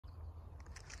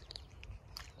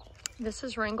This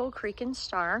is Ringle Creek and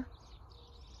Star.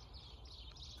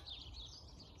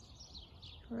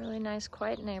 Really nice,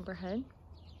 quiet neighborhood.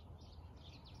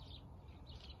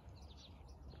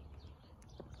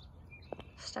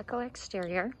 Stucco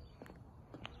exterior.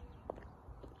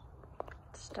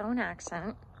 Stone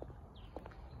accent.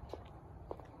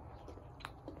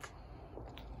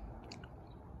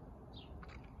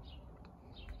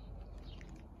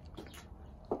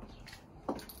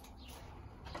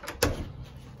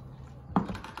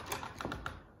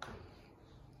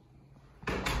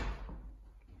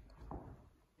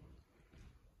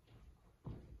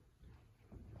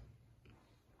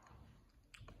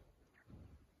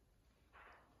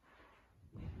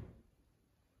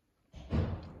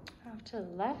 Off to the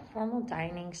left, formal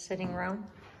dining, sitting room.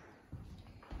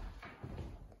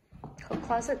 Coat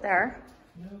closet there.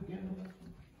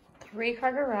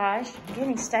 3-car garage. I'm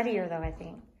getting steadier though, I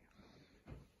think.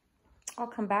 I'll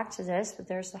come back to this, but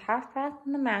there's the half bath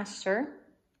and the master.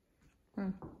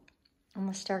 And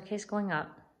the staircase going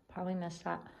up. Probably missed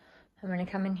that. I'm gonna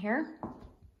come in here.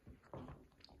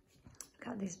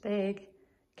 Got these big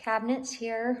cabinets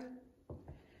here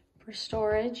for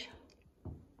storage.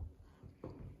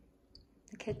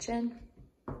 The kitchen.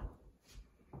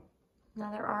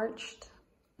 Another arched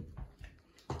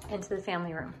into the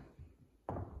family room.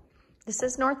 This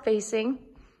is north facing.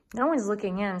 No one's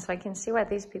looking in, so I can see why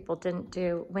these people didn't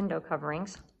do window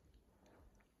coverings.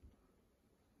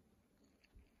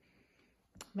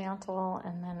 Mantle,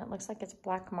 and then it looks like it's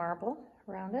black marble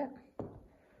around it.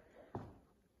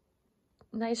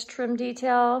 Nice trim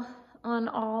detail on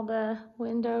all the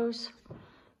windows.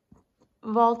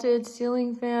 Vaulted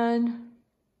ceiling fan.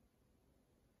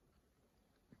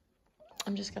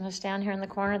 I'm just gonna stand here in the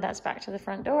corner. That's back to the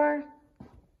front door.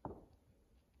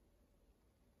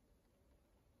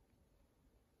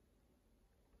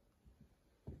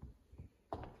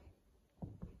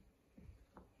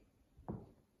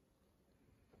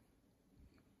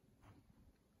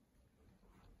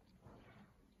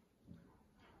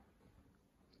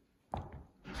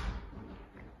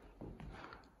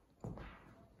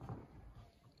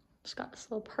 It's got this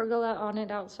little pergola on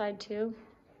it outside too.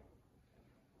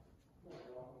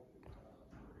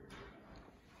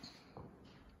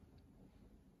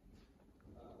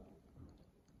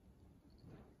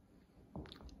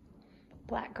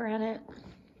 Black granite.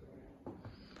 I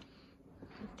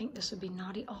think this would be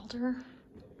knotty alder.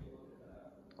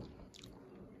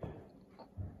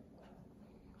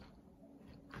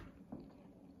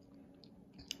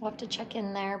 We'll have to check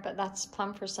in there, but that's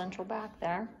plumb for central back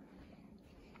there.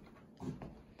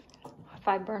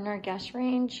 5-burner gas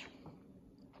range.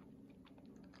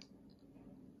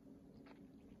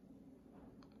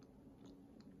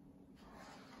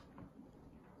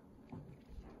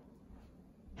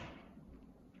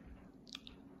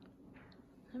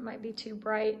 It might be too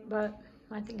bright, but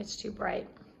I think it's too bright.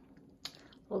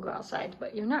 We'll go outside,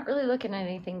 but you're not really looking at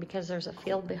anything because there's a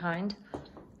field behind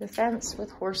the fence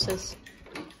with horses.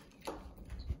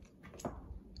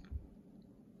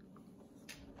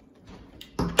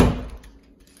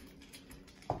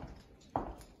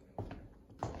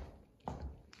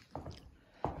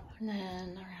 And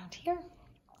then around here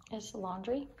is the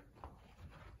laundry.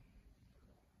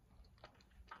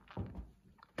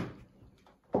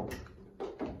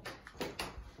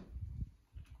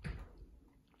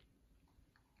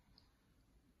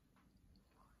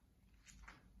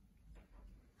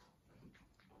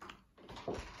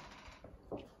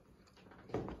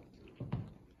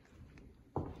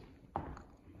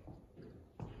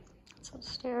 It's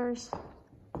upstairs.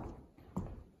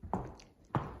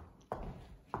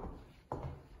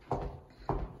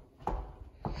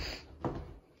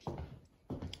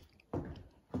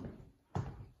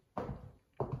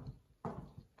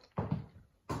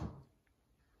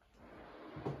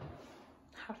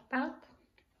 Half bath.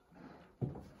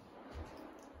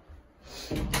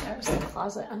 There's the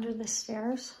closet under the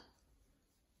stairs.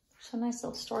 There's a nice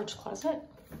little storage closet.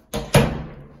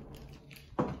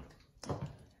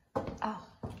 Oh,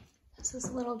 this is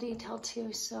a little detail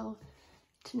too. So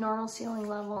to normal ceiling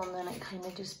level, and then it kind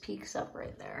of just peaks up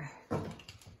right there.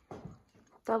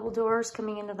 Double doors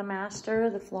coming into the master.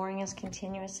 The flooring is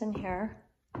continuous in here.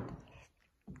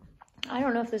 I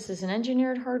don't know if this is an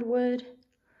engineered hardwood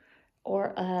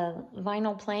or a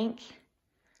vinyl plank,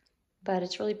 but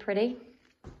it's really pretty.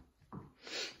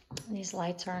 And these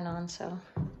lights aren't on, so.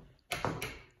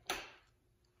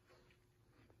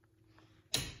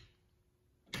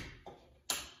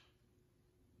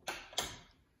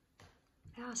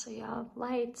 Yeah, so you have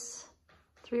lights,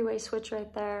 3-way switch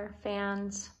right there,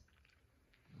 fans,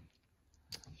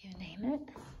 you name it.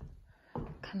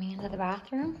 Coming into the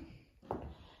bathroom.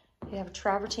 You have a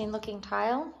travertine looking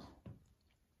tile,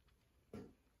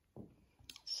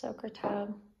 soaker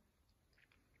tub,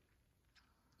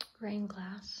 rain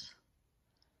glass.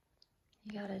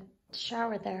 You got a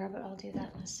shower there, but I'll do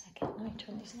that in a second. Let me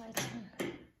turn these lights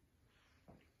on.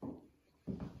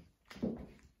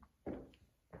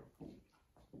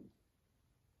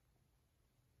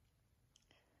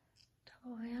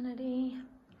 Double vanity.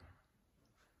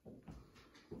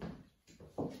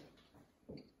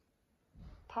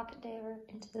 Pocket diver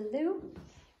into the loo.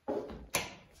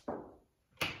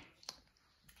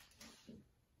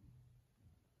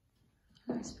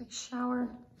 Nice big shower.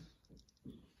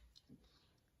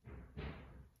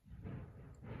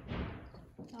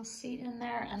 Little seat in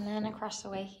there, and then across the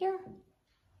way here,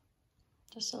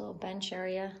 just a little bench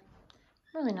area.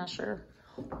 I'm really not sure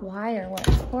why or what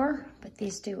for, but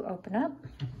these do open up.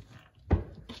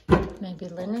 Maybe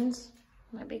linens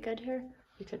might be good here.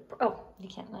 You could, oh, you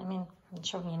can't, I mean, I'm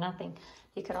showing you nothing.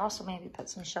 You could also maybe put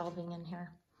some shelving in here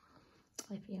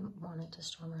if you wanted to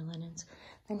store more linens.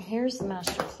 Then here's the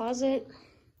master closet.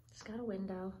 It's got a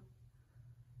window.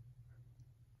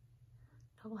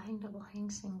 Double hang,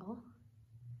 single.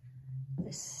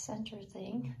 This center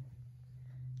thing,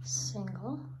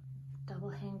 single, double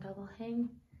hang,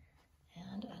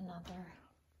 and another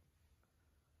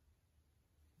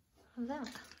of that.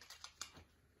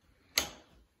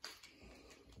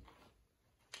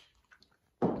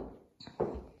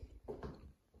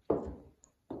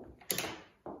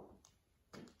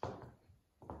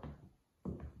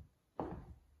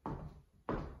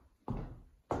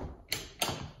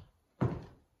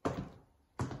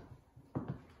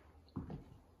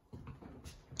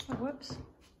 Oh, whoops,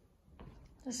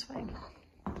 this way.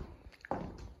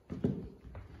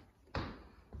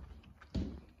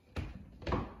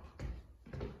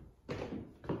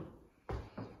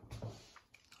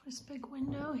 This big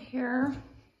window here.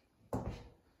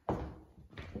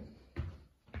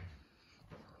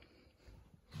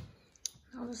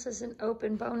 Now this is an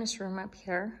open bonus room up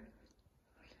here,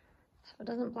 so it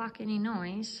doesn't block any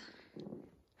noise.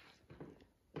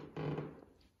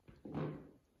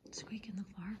 Squeak in the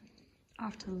floor.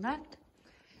 Off to the left,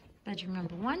 bedroom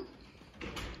number 1.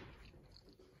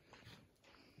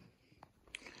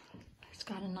 It's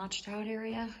got a notched out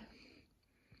area.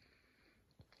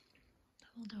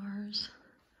 Double doors.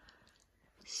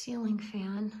 Ceiling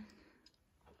fan.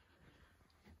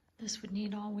 This would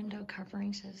need all window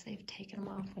coverings as they've taken them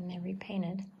off when they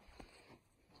repainted.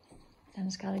 Then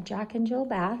it's got a Jack and Jill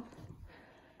bath.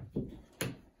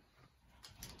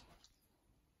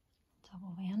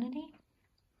 Double vanity.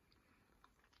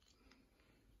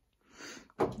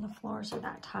 The floors are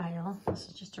that tile. This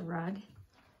is just a rug.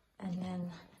 And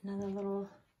then another little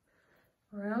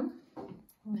room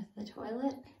with the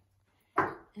toilet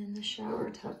and the shower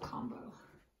tub combo.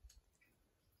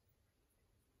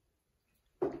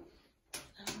 I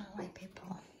don't know why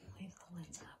people leave the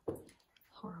lids up.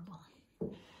 Horrible.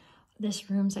 This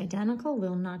room's identical,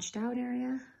 little notched out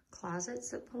area, closets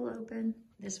that pull open.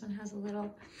 This one has a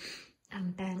little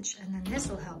bench, and then this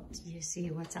will help you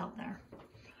see what's out there.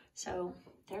 So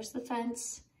there's the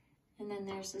fence, and then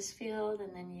there's this field,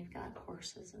 and then you've got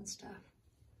horses and stuff.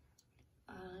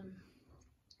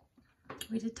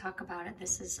 We did talk about it.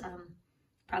 This is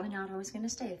probably not always going to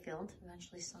stay a field.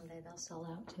 Eventually, someday they'll sell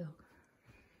out too,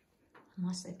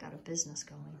 unless they've got a business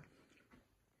going.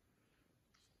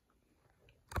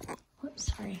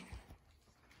 Whoops, sorry.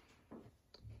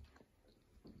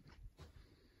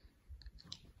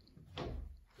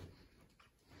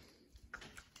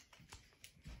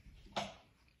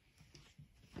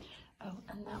 Oh,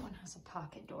 and that one has a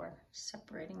pocket door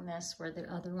separating this, where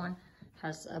the other one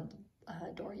has a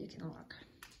door you can lock.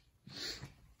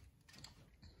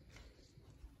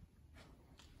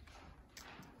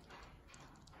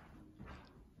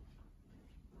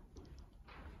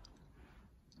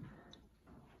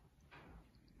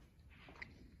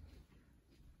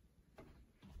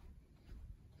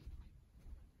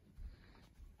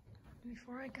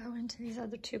 Before I go into these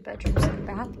other 2 bedrooms and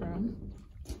bathroom,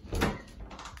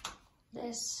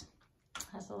 this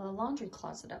has a little laundry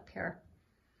closet up here.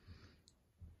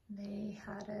 They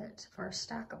had it for a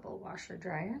stackable washer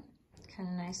dryer. Kind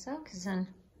of nice though, because then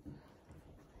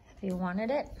if you wanted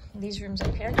it, these rooms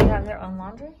up here, they have their own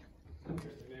laundry.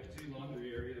 Interesting, they have 2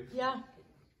 laundry areas. Yeah.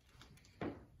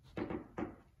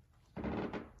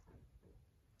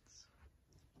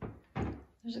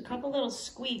 There's a couple little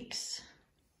squeaks.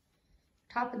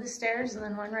 Top of the stairs and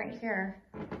then one right here.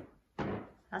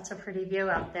 That's a pretty view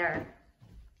out there.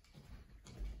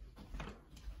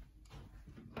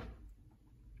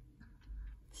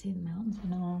 See the mountains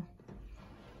and all.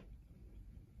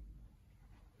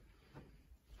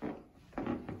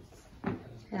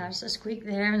 Yeah, there's a squeak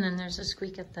there, and then there's a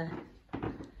squeak at the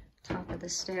top of the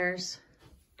stairs.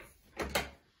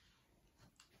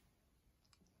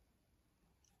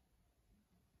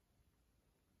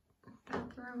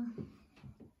 Bathroom.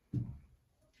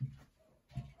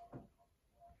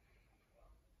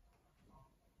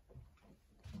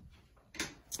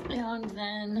 And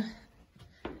then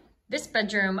this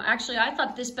bedroom, actually I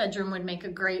thought this bedroom would make a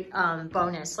great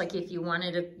bonus, like if you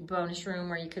wanted a bonus room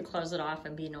where you could close it off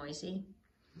and be noisy.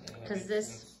 Because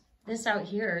this out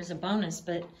here is a bonus,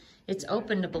 but it's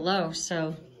open to below,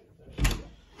 so.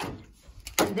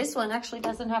 This one actually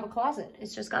doesn't have a closet.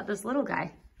 It's just got this little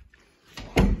guy.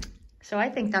 So I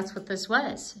think that's what this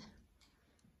was.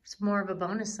 It's more of a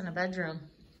bonus than a bedroom.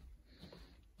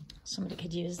 Somebody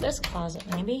could use this closet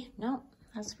maybe. No,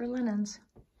 that's for linens.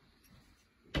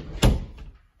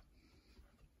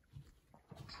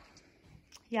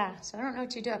 Yeah, so I don't know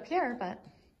what you do up here, but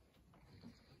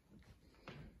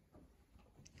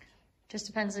just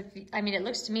depends if, I mean, it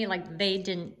looks to me like they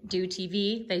didn't do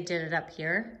TV. They did it up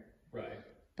here. Right.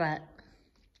 But.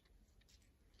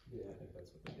 Yeah, I think that's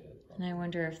what they did. And I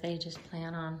wonder if they just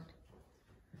plan on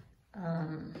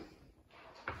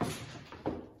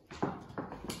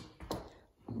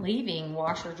leaving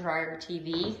washer, dryer,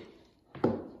 TV.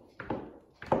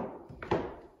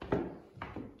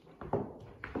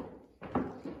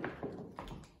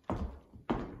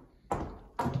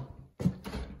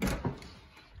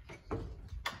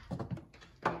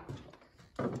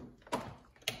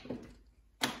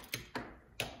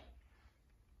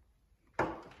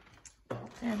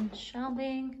 And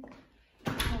shelving,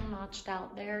 all notched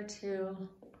out there too.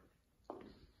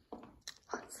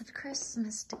 Lots of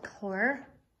Christmas decor.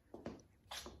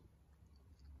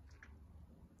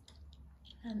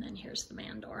 And then here's the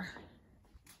man door.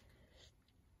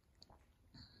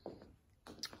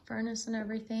 Furnace and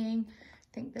everything.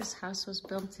 I think this house was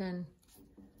built in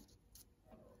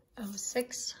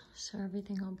 06, so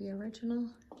everything will be original.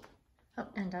 Oh,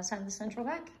 and does have the central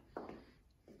vac.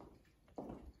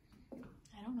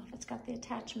 I don't know if it's got the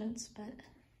attachments, but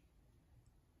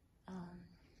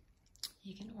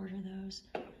you can order those.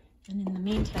 And in the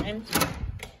meantime,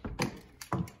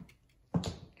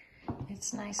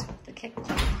 it's nice with the kick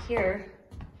plate here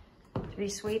to be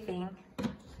sweeping.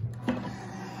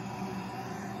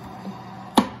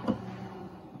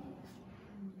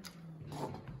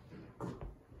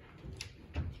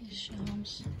 These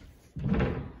shelves.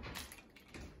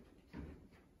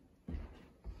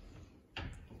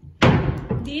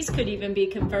 These could even be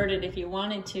converted if you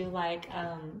wanted to, like,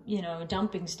 you know, a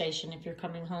dumping station. If you're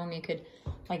coming home, you could,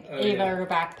 like, Ava or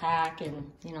backpack and,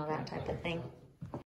 you know, that type of thing.